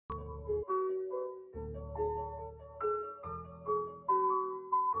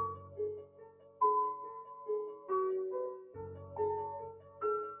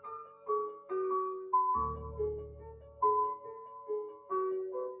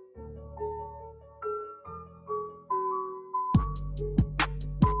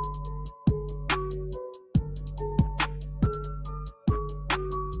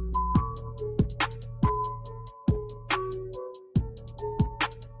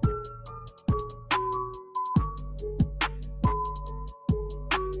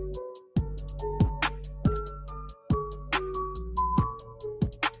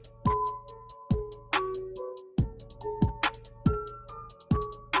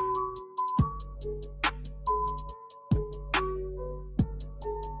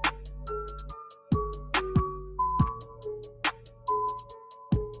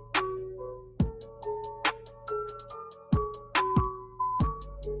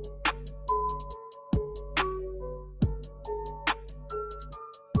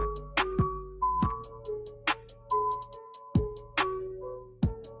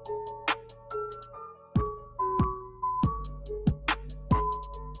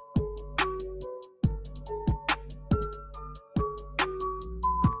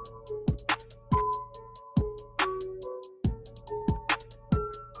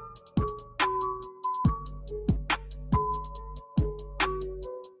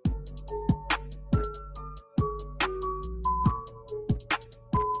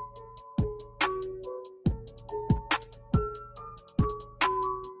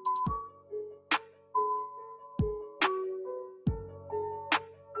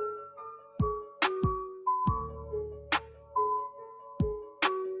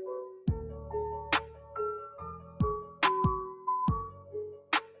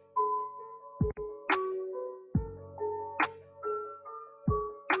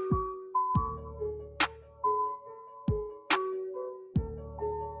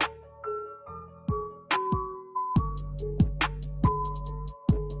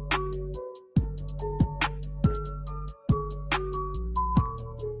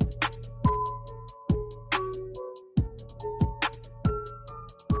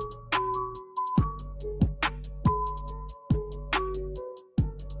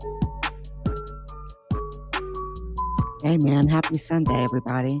Hey man, happy Sunday,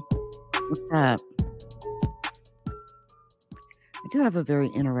 everybody. What's up? I do have a very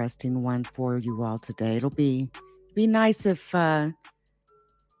interesting one for you all today. It'll be nice if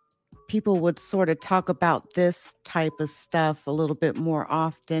people would sort of talk about this type of stuff a little bit more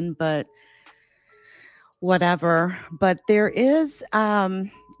often, but whatever. But there's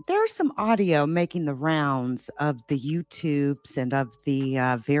some audio making the rounds of the YouTubes and of the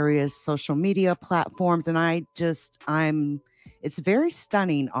various social media platforms, and it's very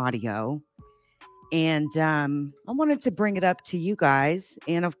stunning audio. And I wanted to bring it up to you guys.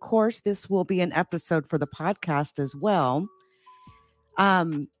 And of course, this will be an episode for the podcast as well.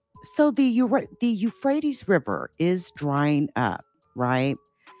 So the Euphrates River is drying up, right?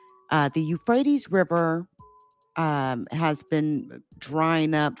 The Euphrates River has been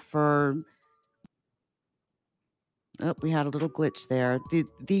drying up for... Oh, we had a little glitch there.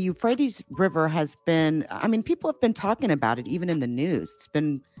 The Euphrates River has been... I mean, people have been talking about it, even in the news. It's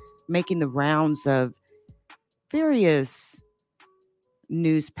been making the rounds of various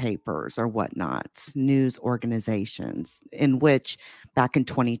newspapers or whatnot, news organizations, in which back in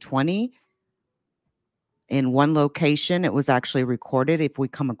 2020, in one location, it was actually recorded. If we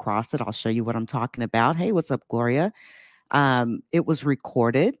come across it, I'll show you what I'm talking about. Hey, what's up, Gloria? It was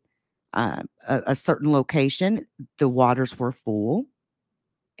recorded. A certain location, the waters were full.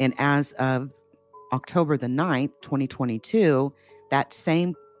 And as of October the 9th, 2022, that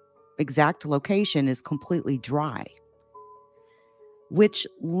same exact location is completely dry, which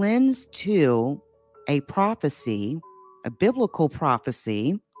lends to a prophecy, a biblical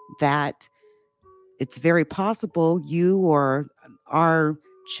prophecy, that it's very possible you or our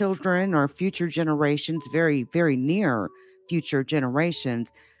children or future generations, very, very near future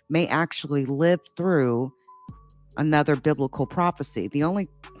generations, may actually live through another biblical prophecy. The only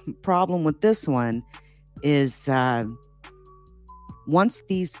problem with this one is once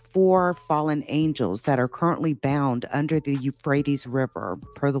these 4 fallen angels that are currently bound under the Euphrates River,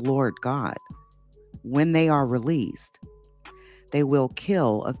 per the Lord God, when they are released, they will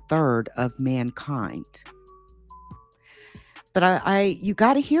kill a third of mankind. But you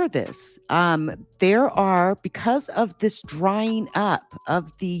got to hear this. There are, because of this drying up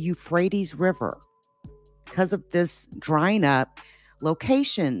of the Euphrates River, because of this drying up,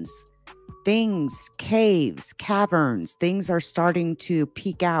 locations, things, caves, caverns, things are starting to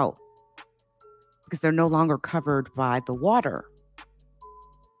peek out because they're no longer covered by the water.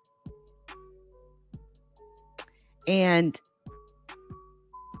 And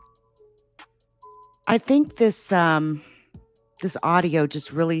I think this audio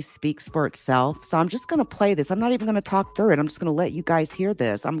just really speaks for itself. So I'm just going to play this. I'm not even going to talk through it. I'm just going to let you guys hear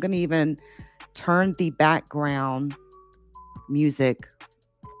this. I'm going to even turn the background music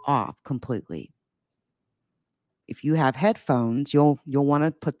off completely. If you have headphones, you'll want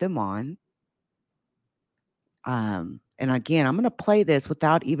to put them on. And again, I'm going to play this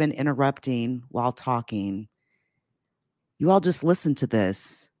without even interrupting while talking. You all just listen to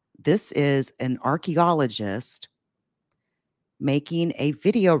this. This is an archaeologist making a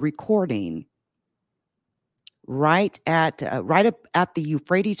video recording right up at the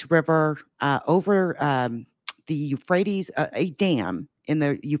Euphrates River, over the Euphrates, a dam in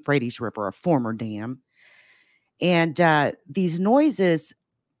the Euphrates River, a former dam. And these noises,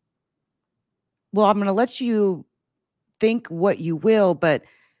 well, I'm going to let you think what you will, but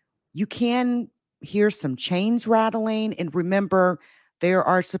you can hear some chains rattling. And remember, there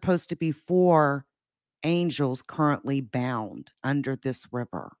are supposed to be 4 angels currently bound under this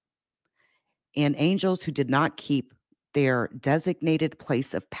river, and angels who did not keep their designated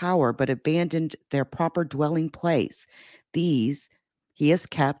place of power but abandoned their proper dwelling place. These he has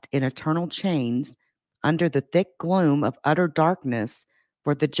kept in eternal chains under the thick gloom of utter darkness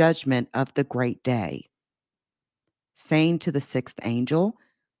for the judgment of the great day. Saying to the 6th angel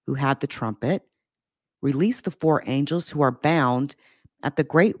who had the trumpet, release the 4 angels who are bound at the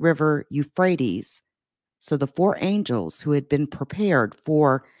great river Euphrates. So the 4 angels who had been prepared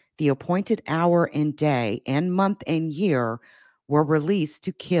for the appointed hour and day and month and year were released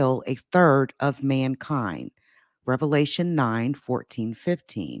to kill a third of mankind. Revelation 9:14,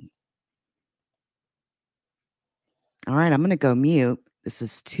 15. All right, I'm going to go mute. This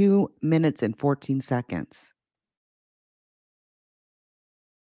is 2 minutes and 14 seconds.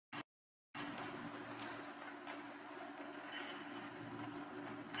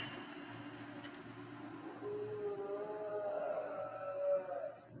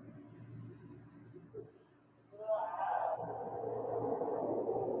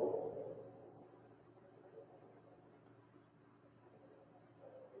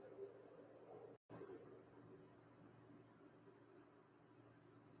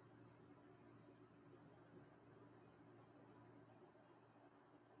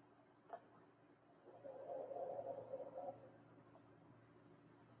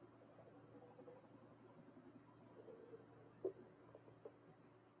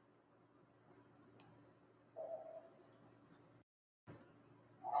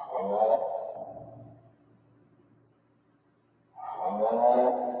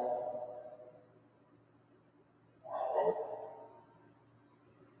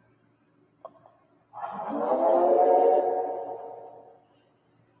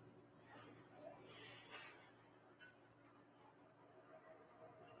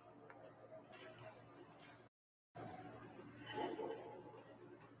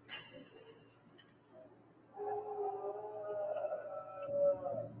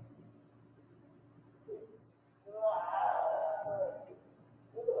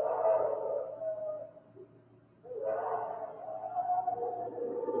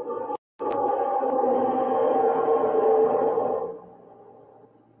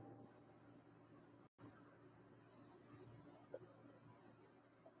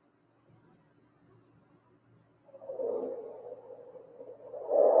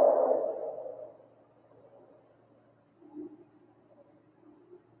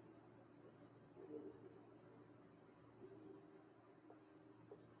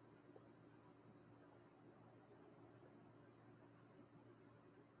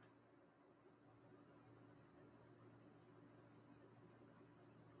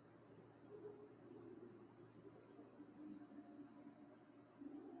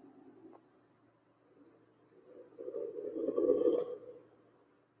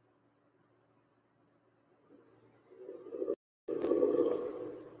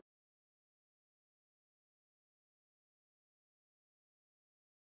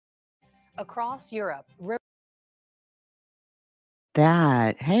 Across Europe,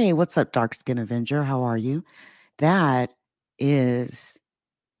 Hey, what's up, Dark Skin Avenger? How are you? That is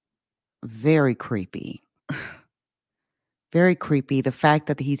very creepy. Very creepy. The fact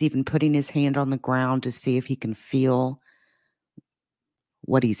that he's even putting his hand on the ground to see if he can feel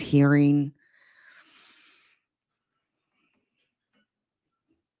what he's hearing.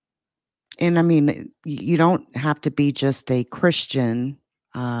 And I mean, you don't have to be just a Christian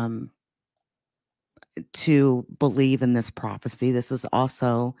um, to believe in this prophecy. This is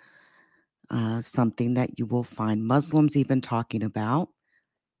also something that you will find Muslims even talking about.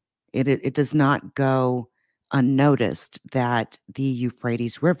 It does not go unnoticed that the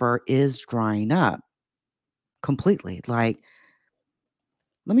Euphrates River is drying up completely. Like,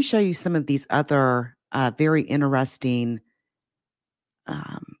 let me show you some of these other very interesting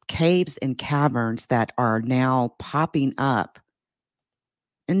caves and caverns that are now popping up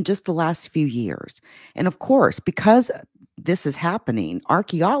in just the last few years. And of course, because this is happening,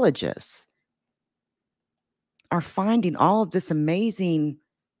 archaeologists are finding all this amazing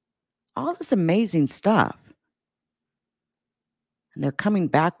stuff. And they're coming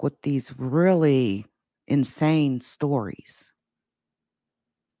back with these really insane stories.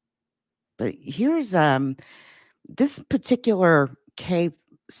 But here's This particular cave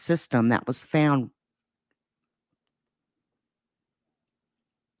system that was found,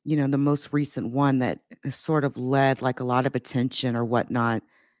 the most recent one that has sort of led like a lot of attention or whatnot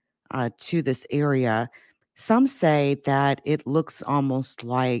to this area. Some say that it looks almost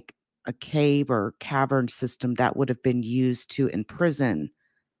like a cave or cavern system that would have been used to imprison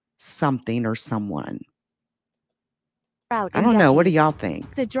something or someone. Drought I in don't know. What do decades. y'all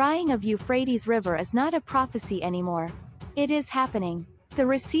think? The drying of Euphrates River is not a prophecy anymore. It is happening. The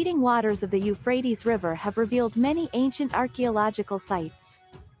receding waters of the Euphrates River have revealed many ancient archaeological sites.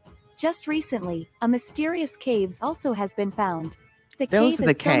 Just recently, a mysterious caves also has been found. The Those cave are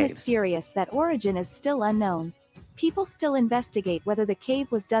the is so caves. mysterious that origin is still unknown. People still investigate whether the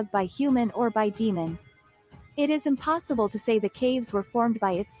cave was dug by human or by demon. It is impossible to say the caves were formed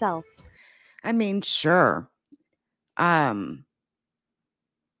by itself. I mean, sure. Um,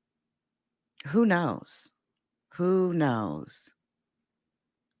 who knows? Who knows?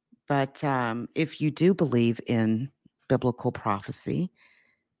 But if you do believe in biblical prophecy,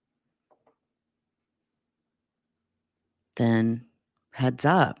 then heads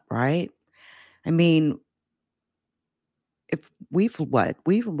up, right? I mean, if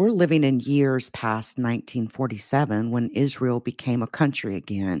we're living in years past 1947 when Israel became a country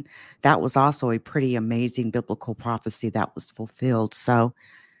again. That was also a pretty amazing biblical prophecy that was fulfilled. So,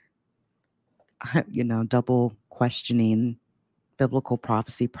 double questioning biblical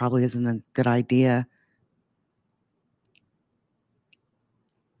prophecy probably isn't a good idea.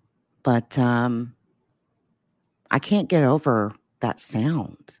 But I can't get over that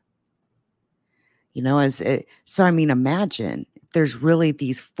sound. So I mean, imagine if there's really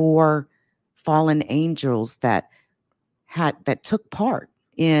these four fallen angels that took part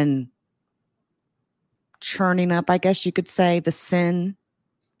in churning up, I guess you could say, the sins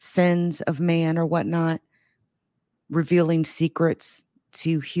of man or whatnot, revealing secrets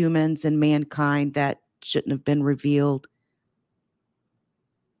to humans and mankind that shouldn't have been revealed,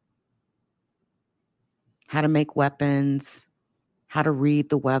 how to make weapons, how to read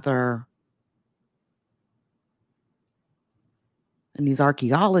the weather. And these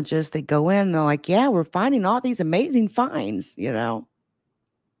archaeologists, they go in and they're like, yeah, we're finding all these amazing finds, all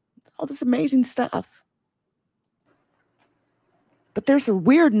this amazing stuff. But there's a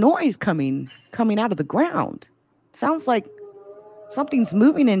weird noise coming out of the ground. Sounds like something's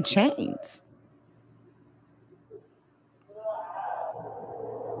moving in chains.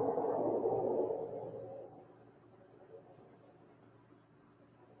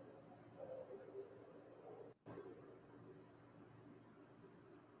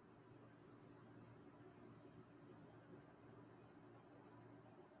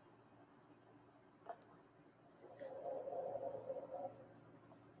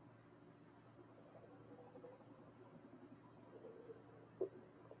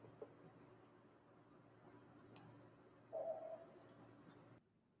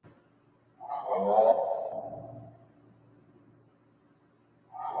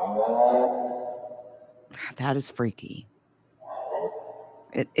 That is freaky.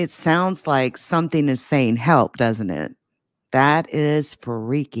 It sounds like something is saying help, doesn't it? That is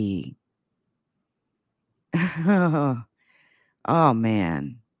freaky. Oh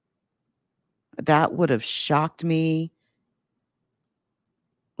man. That would have shocked me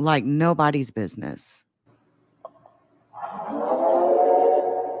like nobody's business.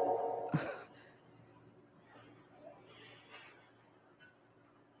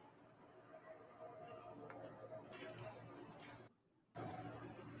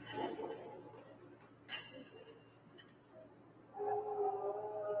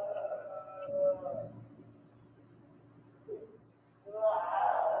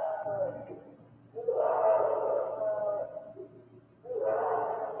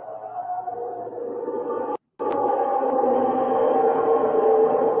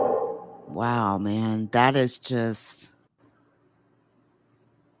 Wow, man. That is just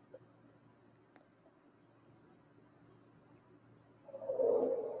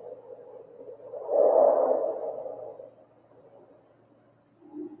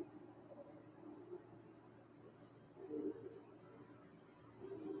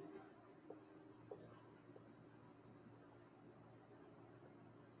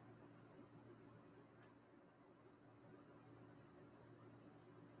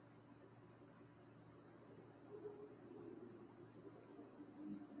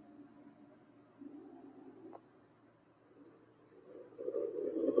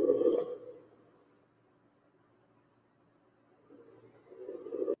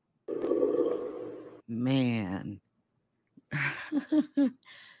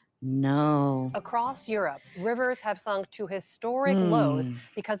No. Across Europe, rivers have sunk to historic lows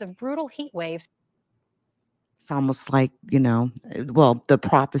because of brutal heat waves. It's almost like, well, the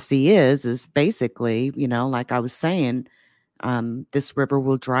prophecy is basically, like I was saying, this river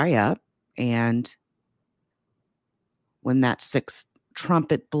will dry up, and when that sixth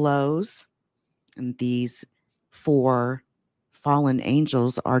trumpet blows and these 4 fallen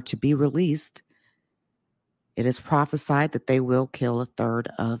angels are to be released, it is prophesied that they will kill a third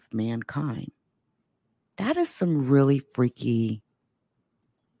of mankind. That is some really freaky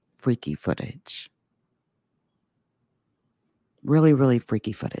footage. Really, really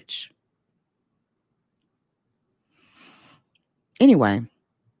freaky footage. Anyway,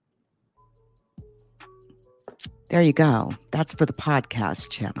 there you go. That's for the podcast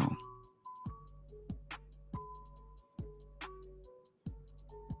channel.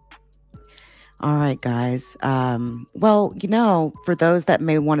 All right, guys. Well, for those that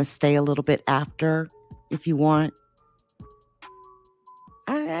may want to stay a little bit after, if you want,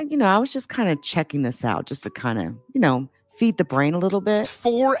 I was just kind of checking this out just to kind of, feed the brain a little bit.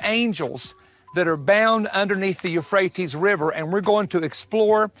 4 angels that are bound underneath the Euphrates River, and we're going to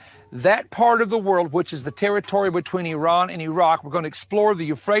explore that part of the world, which is the territory between Iran and Iraq. We're going to explore the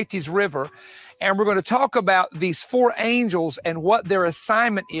Euphrates River, and we're going to talk about these 4 angels and what their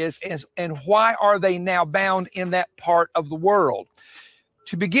assignment is and why are they now bound in that part of the world.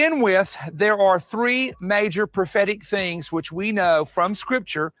 To begin with, there are 3 major prophetic things which we know from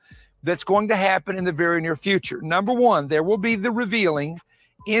Scripture that's going to happen in the very near future. Number 1, there will be the revealing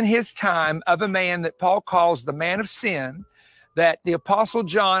in his time of a man that Paul calls the man of sin, that the Apostle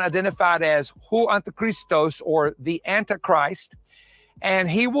John identified as Hu Antichristos, or the Antichrist, and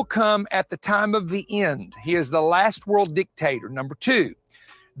he will come at the time of the end. He is the last world dictator. Number 2,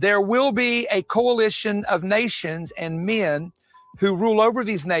 there will be a coalition of nations and men who rule over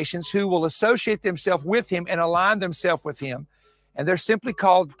these nations who will associate themselves with him and align themselves with him. And they're simply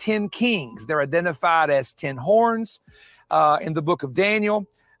called 10 kings. They're identified as 10 horns in the book of Daniel.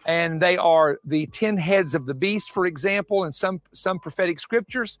 And they are the 10 heads of the beast, for example, in some prophetic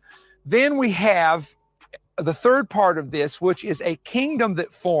scriptures. Then we have the third part of this, which is a kingdom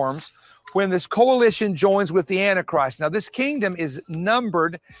that forms when this coalition joins with the Antichrist. Now, this kingdom is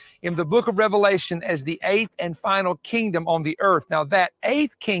numbered in the book of Revelation as the 8th and final kingdom on the earth. Now, that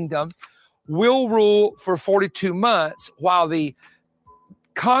 8th kingdom will rule for 42 months, while the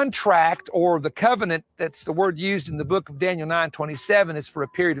contract or the covenant, that's the word used in the book of Daniel 9:27, is for a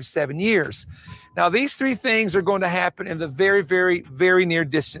period of 7 years. Now, these 3 things are going to happen in the very, very, very near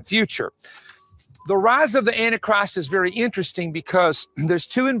distant future. The rise of the Antichrist is very interesting because there's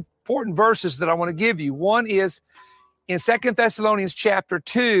 2 important verses that I want to give you. One is in 2 Thessalonians chapter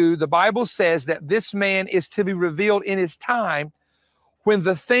 2, the Bible says that this man is to be revealed in his time when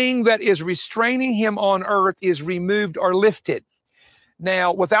the thing that is restraining him on earth is removed or lifted.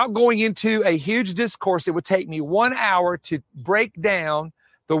 Now, without going into a huge discourse, it would take me 1 hour to break down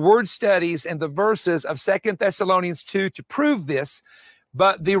the word studies and the verses of 2 Thessalonians 2 to prove this.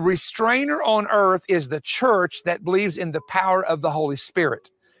 But the restrainer on earth is the church that believes in the power of the Holy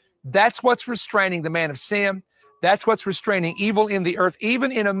Spirit. That's what's restraining the man of sin. That's what's restraining evil in the earth.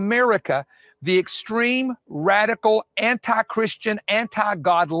 Even in America, the extreme, radical, anti-Christian,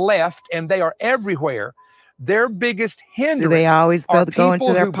 anti-God left, and they are everywhere. Their biggest hindrance they always are go into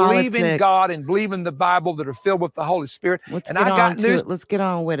people their who politics. believe in God and believe in the Bible that are filled with the Holy Spirit. Let's get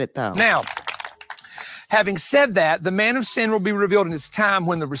on with it, though. Now, having said that, the man of sin will be revealed in its time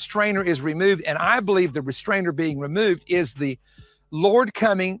when the restrainer is removed. And I believe the restrainer being removed is the Lord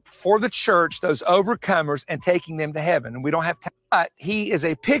coming for the church, those overcomers, and taking them to heaven. And we don't have time, but he is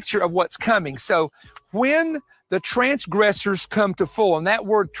a picture of what's coming. So when the transgressors come to full, and that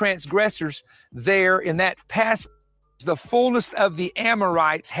word transgressors there in that passage, the fullness of the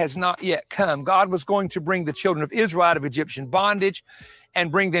Amorites has not yet come. God was going to bring the children of Israel out of Egyptian bondage and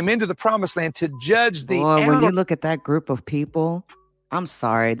bring them into the promised land to judge the when you look at that group of people, I'm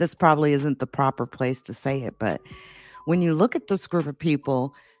sorry, this probably isn't the proper place to say it, but when you look at this group of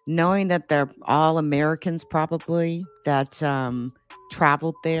people, knowing that they're all Americans probably that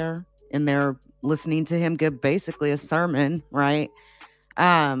traveled there and they're listening to him give basically a sermon, right?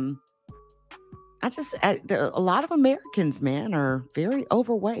 A lot of Americans, man, are very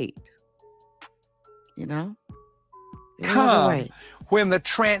overweight, come when the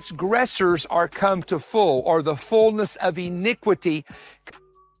transgressors are come to full, or the fullness of iniquity,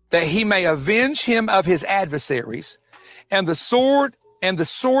 that he may avenge him of his adversaries. And the sword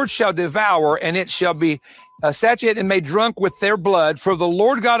shall devour, and it shall be satiated and made drunk with their blood. For the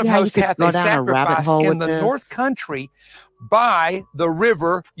Lord God of hosts hath a sacrifice in the north country by the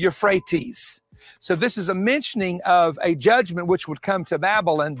river Euphrates. So this is a mentioning of a judgment which would come to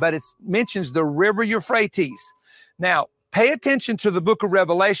Babylon, but it mentions the river Euphrates. Now, pay attention to the book of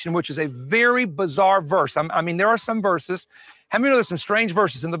Revelation, which is a very bizarre verse. I mean, there are some verses. How many know there's some strange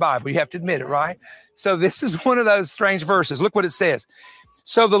verses in the Bible? You have to admit it, right? So this is one of those strange verses. Look what it says.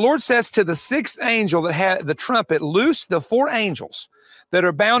 So the Lord says to the sixth angel that had the trumpet, loose the four angels that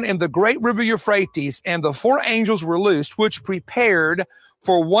are bound in the great river Euphrates, and the four angels were loosed, which prepared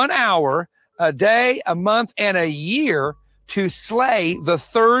for 1 hour, a day, a month, and a year to slay the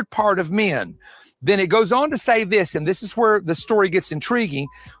third part of men. Then it goes on to say this, and this is where the story gets intriguing.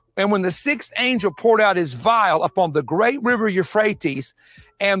 And when the sixth angel poured out his vial upon the great river Euphrates,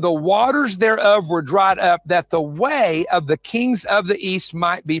 and the waters thereof were dried up, that the way of the kings of the east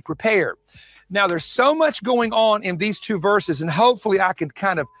might be prepared. Now, there's so much going on in these two verses, and hopefully I can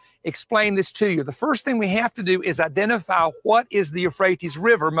kind of explain this to you. The first thing we have to do is identify what is the Euphrates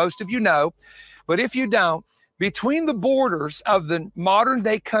River. Most of you know, but if you don't, between the borders of the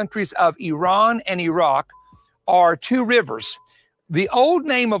modern-day countries of Iran and Iraq are two rivers. The old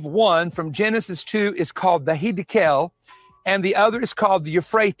name of one from Genesis 2 is called the Hiddekel, and the other is called the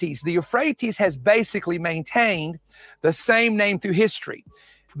Euphrates. The Euphrates has basically maintained the same name through history.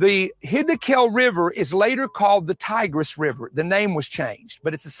 The Hiddekel River is later called the Tigris River. The name was changed,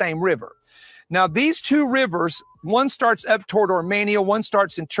 but it's the same river. Now, these two rivers, one starts up toward Armenia, one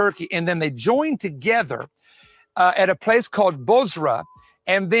starts in Turkey, and then they join together at a place called Bozrah.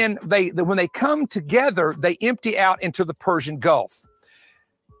 And then when they come together, they empty out into the Persian Gulf.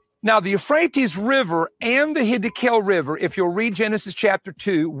 Now, the Euphrates River and the Hiddekel River, if you'll read Genesis chapter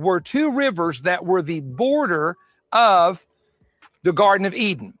 2, were two rivers that were the border of the Garden of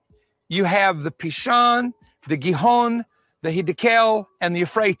Eden. You have the Pishon, the Gihon, the Hiddekel, and the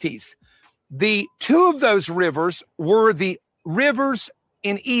Euphrates. The two of those rivers were the rivers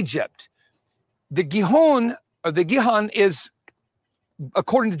in Egypt. The Gihon is,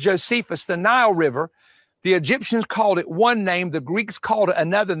 according to Josephus, the Nile River. The Egyptians called it one name. The Greeks called it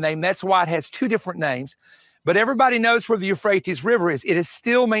another name. That's why it has two different names. But everybody knows where the Euphrates River is. It is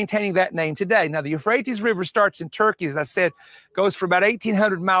still maintaining that name today. Now, the Euphrates River starts in Turkey, as I said, goes for about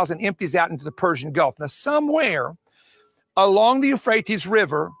 1,800 miles and empties out into the Persian Gulf. Now, somewhere along the Euphrates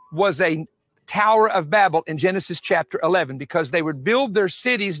River was a Tower of Babel in Genesis chapter 11, because they would build their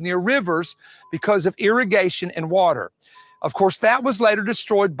cities near rivers because of irrigation and water. Of course, that was later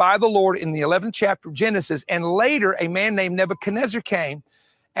destroyed by the Lord in the 11th chapter of Genesis. And later, a man named Nebuchadnezzar came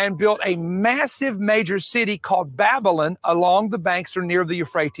and built a massive major city called Babylon along the banks or near the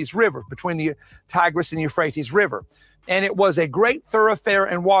Euphrates River, between the Tigris and the Euphrates River. And it was a great thoroughfare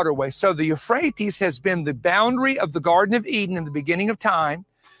and waterway. So the Euphrates has been the boundary of the Garden of Eden in the beginning of time.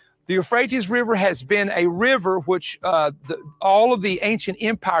 The Euphrates River has been a river which all of the ancient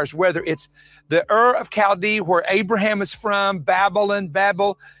empires, whether it's the Ur of Chaldee, where Abraham is from, Babylon,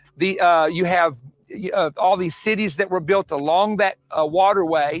 you have all these cities that were built along that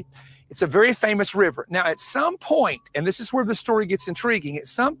waterway. It's a very famous river. Now, at some point, and this is where the story gets intriguing, at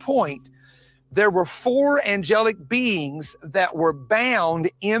some point, there were four angelic beings that were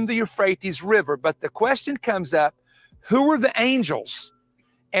bound in the Euphrates River. But the question comes up, who were the angels?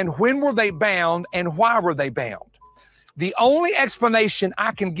 And when were they bound, and why were they bound? The only explanation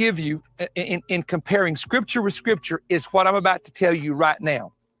I can give you in comparing scripture with scripture is what I'm about to tell you right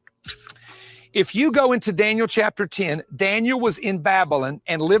now. If you go into Daniel chapter 10, Daniel was in Babylon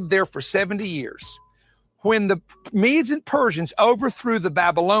and lived there for 70 years. When the Medes and Persians overthrew the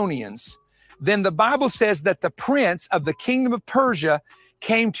Babylonians, then the Bible says that the prince of the kingdom of Persia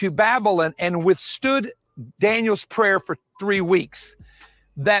came to Babylon and withstood Daniel's prayer for 3 weeks.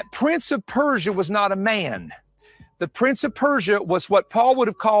 That prince of Persia was not a man. The prince of Persia was what Paul would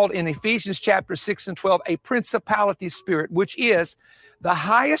have called in Ephesians chapter 6 and 12, a principality spirit, which is the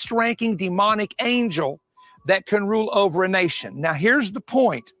highest ranking demonic angel that can rule over a nation. Now, here's the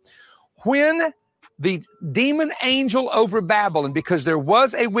point. When the demon angel over Babylon, because there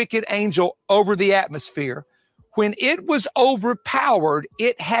was a wicked angel over the atmosphere, when it was overpowered,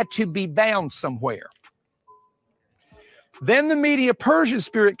 it had to be bound somewhere. Then the Medo-Persian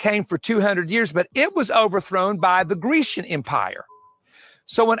spirit came for 200 years, but it was overthrown by the Grecian Empire.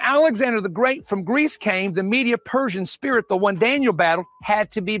 So when Alexander the Great from Greece came, the Medo-Persian spirit, the one Daniel battled, had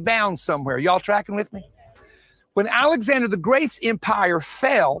to be bound somewhere. Y'all tracking with me? When Alexander the Great's empire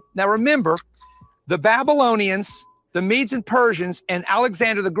fell, now remember, the Babylonians, the Medes and Persians, and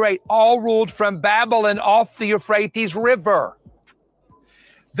Alexander the Great all ruled from Babylon off the Euphrates River.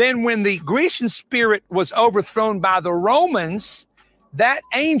 Then when the Grecian spirit was overthrown by the Romans, that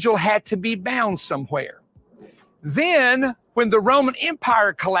angel had to be bound somewhere. Then, when the Roman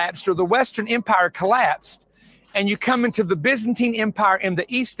Empire collapsed, or the Western Empire collapsed, and you come into the Byzantine Empire in the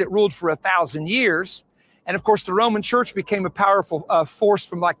East that ruled for 1,000 years, and of course the Roman Church became a powerful force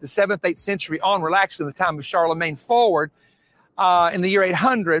from like the 7th, 8th century onward, actually the time of Charlemagne forward, in the year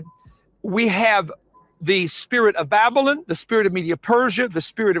 800, we have the spirit of Babylon, the spirit of Media-Persia, the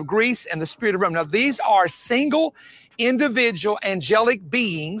spirit of Greece, and the spirit of Rome. Now, these are single, individual, angelic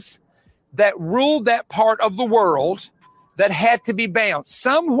beings that ruled that part of the world that had to be bound.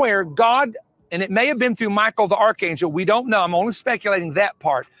 Somewhere God, and it may have been through Michael the archangel, we don't know, I'm only speculating that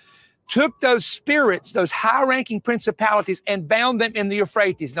part, took those spirits, those high-ranking principalities, and bound them in the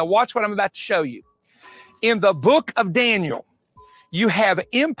Euphrates. Now, watch what I'm about to show you. In the book of Daniel, you have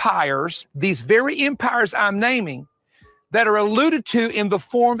empires, these very empires I'm naming, that are alluded to in the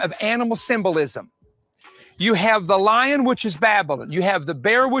form of animal symbolism. You have the lion, which is Babylon. You have the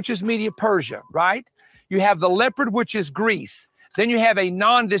bear, which is Media-Persia, right? You have the leopard, which is Greece. Then you have a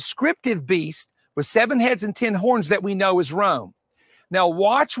non-descriptive beast with 7 heads and 10 horns that we know is Rome. Now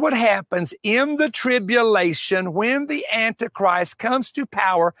watch what happens in the tribulation when the Antichrist comes to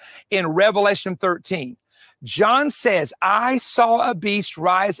power in Revelation 13. John says, I saw a beast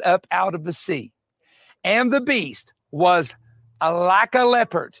rise up out of the sea, and the beast was like a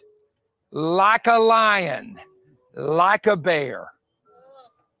leopard, like a lion, like a bear.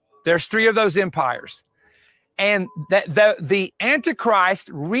 There's 3 of those empires. And the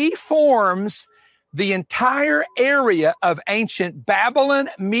Antichrist reforms the entire area of ancient Babylon,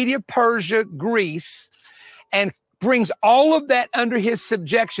 Media-Persia, Greece, and brings all of that under his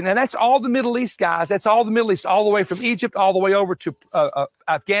subjection. And that's all the Middle East, guys. That's all the Middle East, all the way from Egypt, all the way over to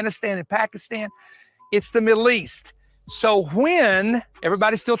Afghanistan and Pakistan. It's the Middle East. So when,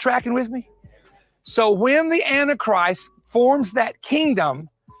 everybody still tracking with me? So when the Antichrist forms that kingdom,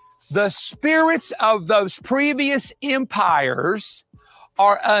 the spirits of those previous empires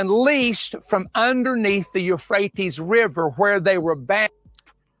are unleashed from underneath the Euphrates River where they were bound.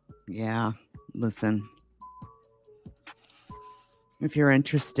 Yeah, listen. If you're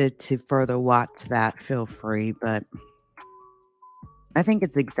interested to further watch that, feel free. But I think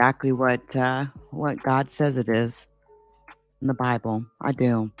it's exactly what God says it is in the Bible. I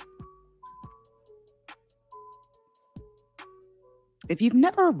do. If you've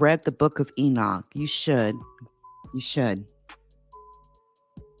never read the book of Enoch, you should. You should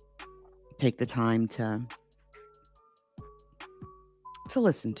take the time to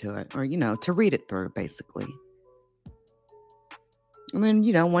listen to it, or to read it through, basically. And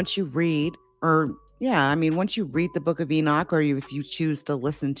then, once you read, once you read the book of Enoch, or if you choose to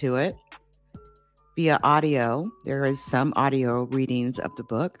listen to it via audio, there is some audio readings of the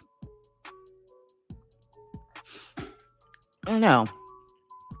book. I don't know.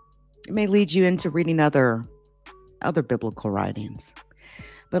 It may lead you into reading other biblical writings.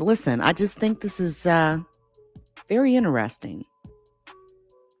 But listen, I just think this is very interesting.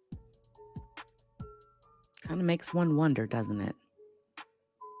 Kind of makes one wonder, doesn't it?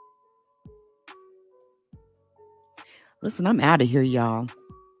 Listen, I'm out of here, y'all.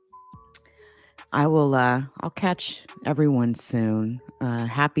 I'll catch everyone soon.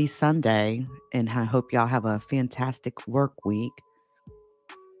 Happy Sunday, and I hope y'all have a fantastic work week.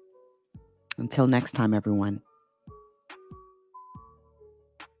 Until next time, everyone.